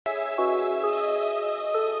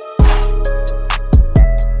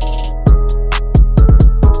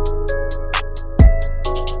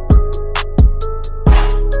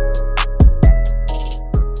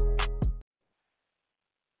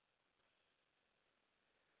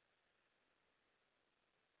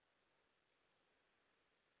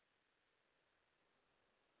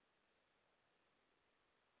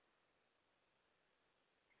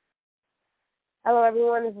Hello,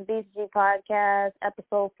 everyone. This is BCG Podcast,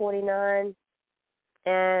 episode 49,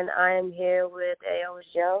 and I am here with A.O.'s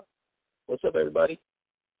Joe. What's up, everybody?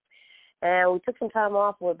 And we took some time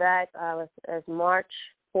off. We're back as March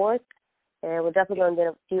 4th, and we're definitely going to get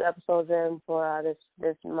a few episodes in for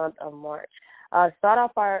this month of March. To start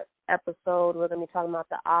off our episode, we're going to be talking about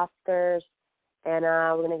the Oscars, and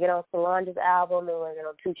we're going to get on Solange's album, and we're going to get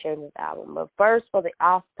on 2 Chainz's album. But first, for the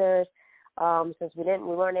Oscars, since we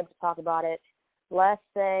weren't able to talk about it, let's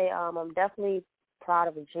say I'm definitely proud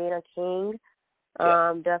of Regina King.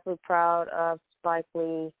 I'm definitely proud of Spike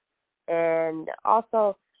Lee. And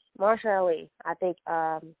also Mahershala Ali. I think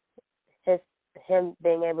him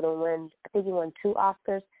being able to win, I think he won 2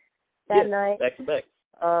 Oscars that night. Back to back.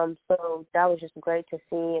 So that was just great to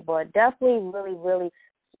see. But definitely really, really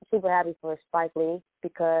super happy for Spike Lee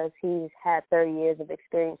because he's had 30 years of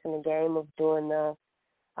experience in the game of doing the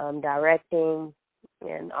directing,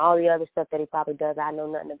 and all the other stuff that he probably does, I know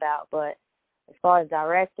nothing about. But as far as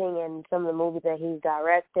directing and some of the movies that he's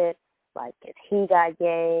directed, like He Got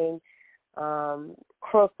Game,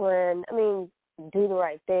 Crooklyn, Do the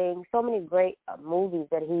Right Thing, so many great movies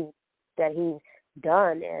that he's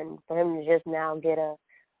done, and for him to just now get a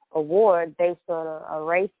award based on a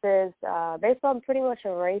racist, based on pretty much a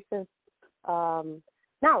racist,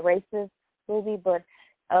 not racist movie, but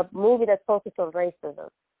a movie that's focused on racism.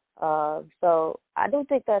 So I do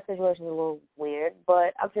think that situation is a little weird,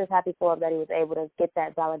 but I'm just happy for him that he was able to get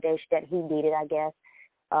that validation that he needed, I guess.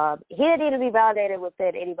 He didn't need to be validated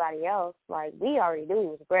within anybody else. Like, we already knew he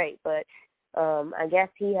was great, but I guess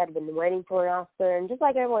he had been waiting for an Oscar. And just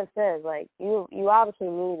like everyone says, like, you obviously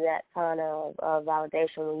need that kind of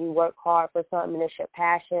validation when you work hard for something and it's your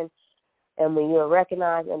passion, and when you're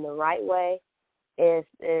recognized in the right way.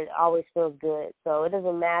 It always feels good. So it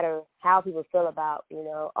doesn't matter how people feel about, he's,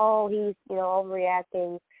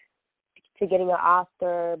 overreacting to getting an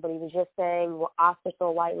Oscar, but he was just saying, well, Oscars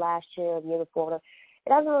so white last year, the year before. It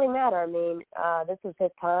doesn't really matter. This is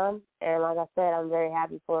his time, and like I said, I'm very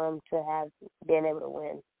happy for him to have been able to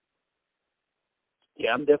win.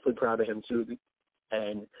 Yeah, I'm definitely proud of him, too.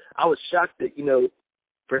 And I was shocked that,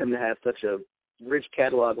 for him to have such a rich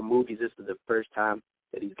catalog of movies, this is the first time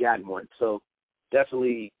that he's gotten one. So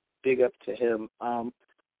definitely big up to him.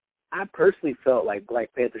 I personally felt like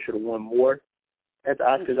Black Panther should have won more at the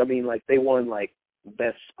Oscars. They won,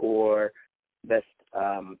 best score, best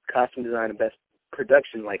costume design, and best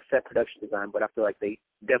production, set production design, but I feel like they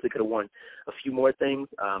definitely could have won a few more things.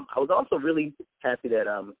 I was also really happy that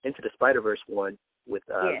Into the Spider-Verse won with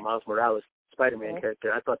Miles Morales' Spider-Man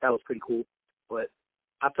character. I thought that was pretty cool, but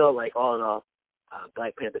I felt like all in all,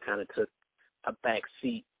 Black Panther kind of took a back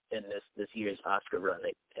seat in this year's Oscar run,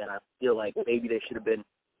 and I feel like maybe they should have been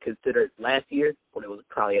considered last year when it was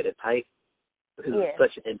probably at its height, because it was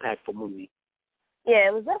such an impactful movie. Yeah,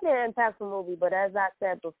 it was definitely an impactful movie, but as I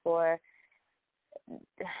said before,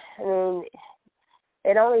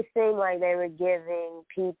 it only seemed like they were giving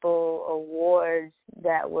people awards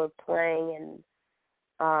that were playing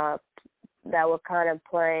and that were kind of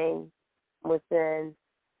playing within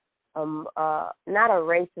not a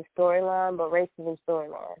racist storyline, but racism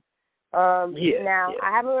storyline. I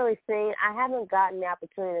haven't gotten the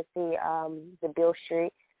opportunity to see the Beale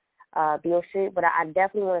Street, but I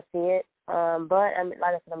definitely want to see it. But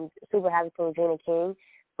like I said, I'm super happy for Regina King.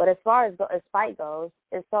 But as far as Spike goes,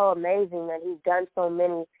 it's so amazing that he's done so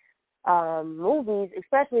many movies,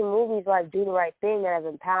 especially movies like Do the Right Thing, that have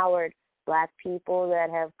empowered Black people, that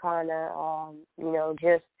have kind of,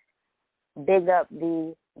 just big up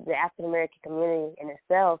the African American community in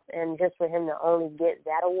itself, and just for him to only get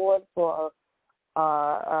that award for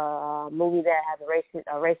a movie that has a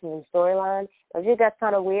racism storyline, I think that's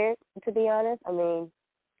kind of weird, to be honest.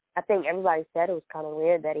 I think everybody said it was kind of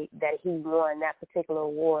weird that he won that particular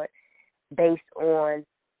award based on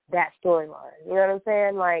that storyline. You know what I'm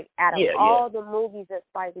saying? Like, out of all the movies that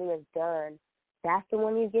Spike Lee has done, that's the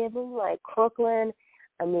one you give him? Like Crooklyn,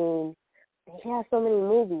 he has so many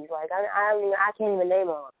movies. Like, I can't even name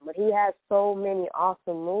all of them, but he has so many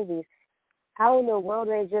awesome movies. How in the world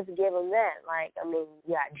they just give him that? Like,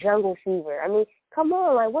 Jungle Fever. Come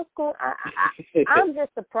on, like, what's going on? I'm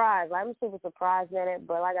just surprised. I'm super surprised in it,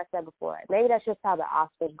 but like I said before, maybe that's just how the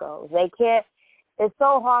Oscars goes. They it's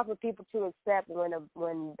so hard for people to accept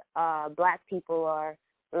when black people are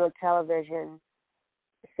on television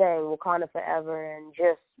saying Wakanda forever and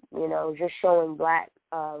just showing black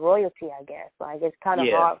royalty, I guess. Like, it's kind of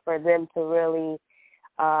hard for them to really,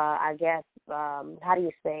 I guess, how do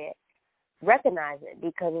you say it, recognize it,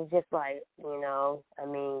 because it's just like, I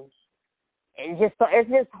mean, it's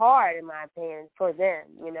just hard, in my opinion, for them.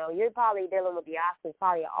 You're probably dealing with the Oscars,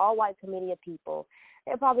 probably an all-white committee of people.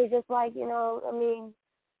 They're probably just like, I mean,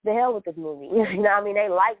 the hell with this movie. I mean, they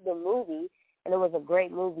liked the movie, and it was a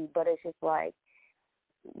great movie, but it's just like,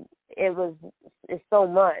 it's so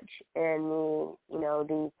much, and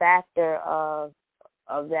the factor of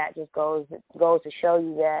that just goes to show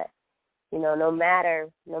you that, no matter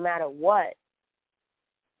what,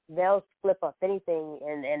 they'll flip up anything,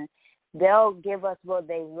 and they'll give us what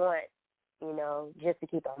they want, just to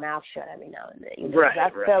keep our mouth shut every now and then. Right, I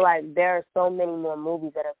feel like there are so many more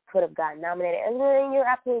movies that could have gotten nominated, and you're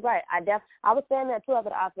absolutely right. I was saying that too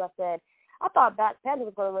after the Oscars. I said I thought Black Panther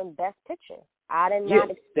was going to win Best Picture. I did not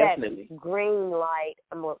expect Green Light.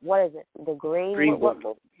 What is it? The Green Book.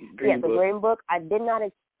 The Green Book. I did not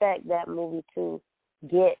expect that movie to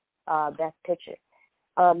get Best Picture.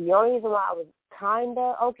 The only reason why I was kind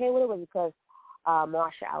of okay with it was because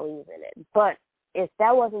Mahershala Ali was in it. But if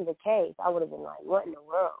that wasn't the case, I would have been like, what in the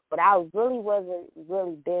world? But I really wasn't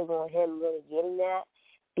really big on him really getting that,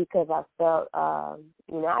 because I felt,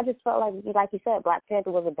 I just felt like you said, Black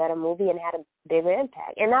Panther was a better movie and had a bigger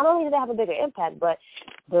impact. And not only did it have a bigger impact, but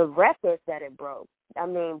the records that it broke. I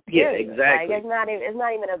mean, period. Yeah, exactly. Like, it's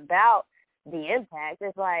not even about the impact.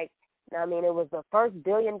 It's like, I mean, it was the first $1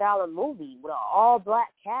 billion movie with an all-black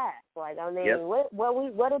cast. Like, I mean, what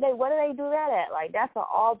do they do that at? Like, that's an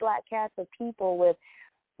all-black cast of people with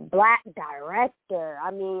black director.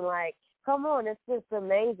 I mean, like, come on, it's just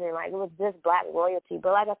amazing. Like, it was just black royalty.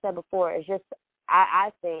 But like I said before, it's just,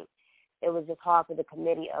 I think it was just hard for the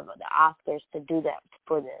committee of the Oscars to do that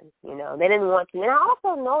for them. They didn't want to. And I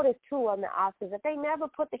also noticed, too, on the Oscars that they never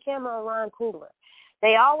put the camera on Ryan Coogler.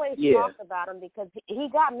 They always talked about him because he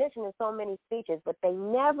got mentioned in so many speeches, but they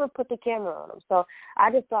never put the camera on him. So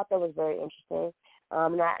I just thought that was very interesting.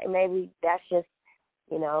 Maybe that's just,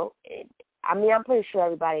 I mean, I'm pretty sure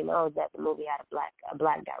everybody knows that the movie had a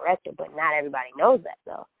black director, but not everybody knows that,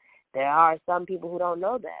 though. There are some people who don't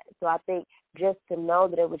know that. So I think just to know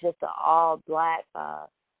that it was just an all-black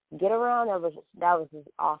get-around, that was just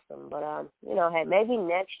awesome. But, hey, maybe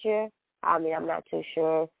next year, I mean, I'm not too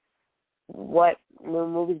sure what new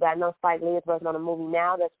movies, but I know Spike Lee is working on a movie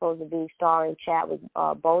now that's supposed to be starring Chadwick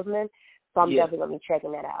Boseman, so I'm definitely gonna be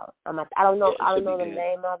checking that out. I don't know the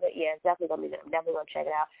name of it. Yeah, it's definitely gonna be. I'm definitely gonna check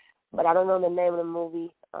it out, but I don't know the name of the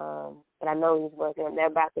movie. But I know he's working.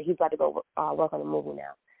 He's about to go work on a movie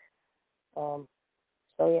now.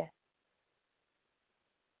 So yeah.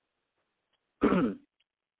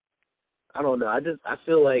 I don't know. I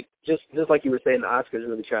feel like just like you were saying, the Oscars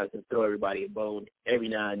really tries to throw everybody a bone every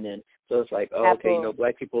now and then. So it's like, okay,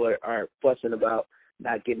 black people are fussing about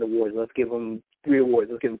not getting awards. Let's give them 3 awards.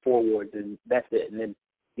 Let's give them 4 awards, and that's it. And then,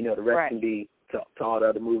 the rest can be to all the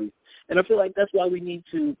other movies. And I feel like that's why we need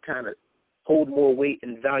to kind of hold more weight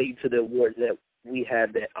and value to the awards that we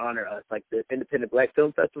have that honor us, like the Independent Black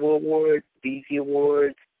Film Festival Awards, BET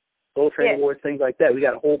Awards, Soul Train Awards, things like that. We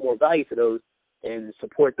got to hold more value to those and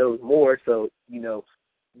support those more, so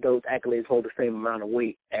those accolades hold the same amount of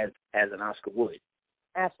weight as an Oscar would.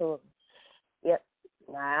 Absolutely. Yep.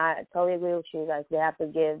 I totally agree with you. Like, they have to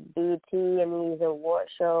give BET and these award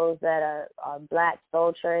shows that are black,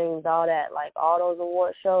 Soul Trains, all that, like all those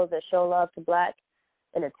award shows that show love to black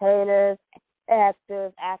entertainers,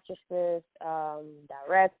 actors, actresses,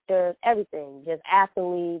 directors, everything, just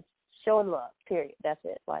athletes, show them love, period. That's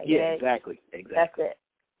it. Like, exactly. That's it.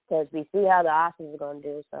 Because we see how the Oscars are going to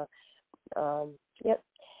do. So, yep.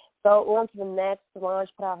 So on to the next. Solange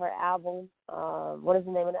put out her album. What is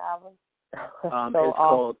the name of the album? It's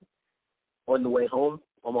called On the Way Home.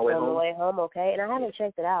 On My Way Home. On the Way Home, okay. And I haven't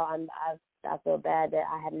checked it out. I feel bad that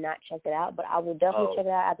I have not checked it out, but I will definitely check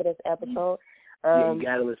it out after this episode. You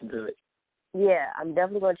got to listen to it. Yeah, I'm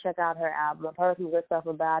definitely going to check out her album. I've heard some good stuff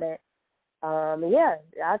about it. Yeah,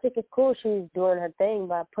 I think it's cool she's doing her thing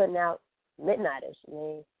by putting out Midnighters.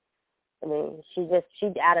 I mean, she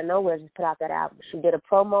out of nowhere just put out that album. She did a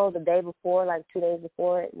promo the day before, like 2 days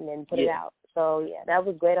before it, and then put it out. So, yeah, that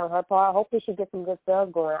was great on her part. Hopefully she gets some good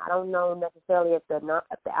sales going. I don't know necessarily if the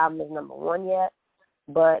album is number 1 yet,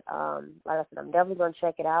 but like I said, I'm definitely going to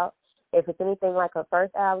check it out. If it's anything like her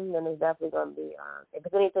first album, then it's definitely going to be, if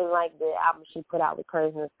it's anything like the album she put out with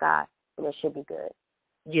Crazy in the Sky, then it should be good.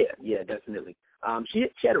 Yeah, definitely. She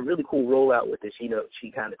had a really cool rollout with this.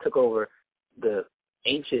 She kind of took over the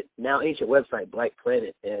ancient website Black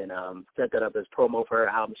Planet and set that up as promo for her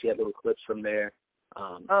album. She had little clips from there,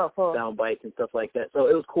 cool. sound bites and stuff like that. So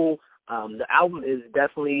it was cool. The album is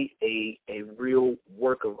definitely a real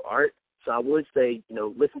work of art. So I would say,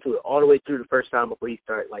 listen to it all the way through the first time before you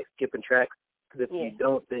start skipping tracks. Because if you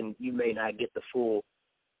don't, then you may not get the full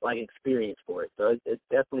experience for it. So it's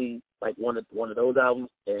definitely one of those albums.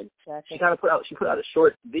 And gotcha. she put out a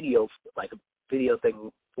short video, a video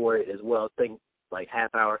thing for it as well. Thing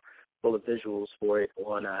half hour full of visuals for it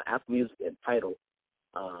on Apple Music and Tidal.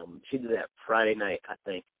 She did that Friday night, I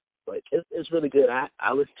think. But it's really good.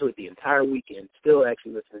 I listened to it the entire weekend. Still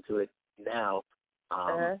actually listening to it now.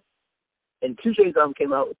 And 2 Chainz's album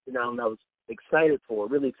came out, an album I was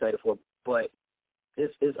really excited for, but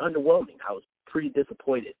it's underwhelming. I was pretty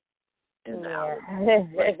disappointed in the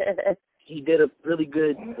album. He did a really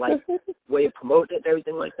good way of promoting it and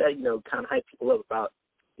everything like that, kind of hype people up about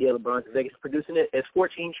LeBron Vegas producing it. It's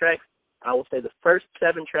 14 tracks. I will say the first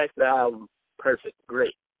 7 tracks of the album, perfect,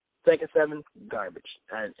 great. Second 7, garbage.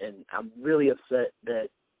 And I'm really upset that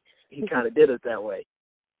he kind of did it that way.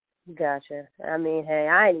 Gotcha. I mean, hey,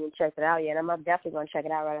 I ain't even checked it out yet. I'm definitely going to check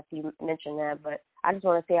it out right after you mention that, but I just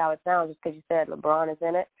want to see how it sounds just because you said LeBron is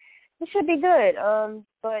in it. It should be good.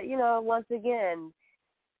 But, once again,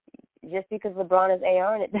 just because LeBron is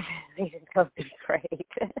AR in it doesn't mean it's going to be great.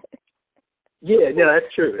 Yeah, no,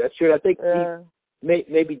 that's true. That's true. I think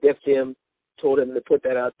maybe Def Jam told him to put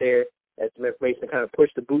that out there as some information to kind of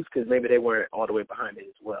push the boost because maybe they weren't all the way behind it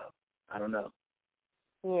as well. I don't know.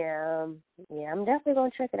 Yeah, I'm definitely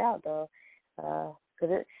going to check it out, though,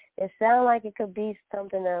 because it sounds like it could be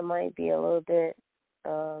something that might be a little bit,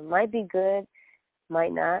 might be good,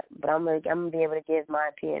 might not, but I'm gonna be able to give my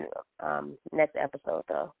opinion next episode,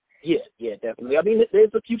 though. Yeah, definitely. I mean,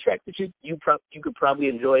 there's a few tracks that you could probably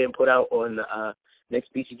enjoy and put out on the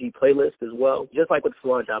next BCG playlist as well. Just like with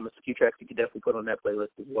Solange album, there's a few tracks you could definitely put on that playlist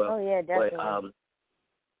as well. Oh yeah, definitely. But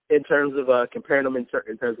in terms of comparing them in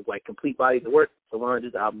terms of complete bodies of work,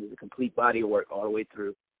 Solange's album is a complete body of work all the way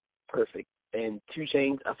through, perfect. And 2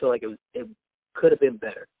 Chainz, I feel like it could have been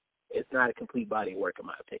better. It's not a complete body of work in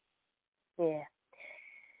my opinion. Yeah.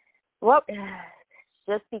 Well,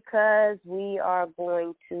 just because we are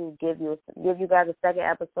going to give you guys a second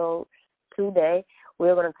episode today,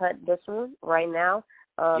 we're going to cut this one right now.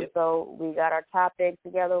 So we got our topics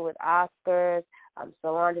together with Oscars,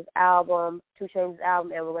 Solange's album, 2 Chainz's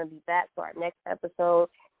album, and we're going to be back for our next episode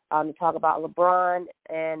to talk about LeBron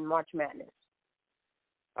and March Madness.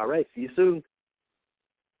 All right. See you soon.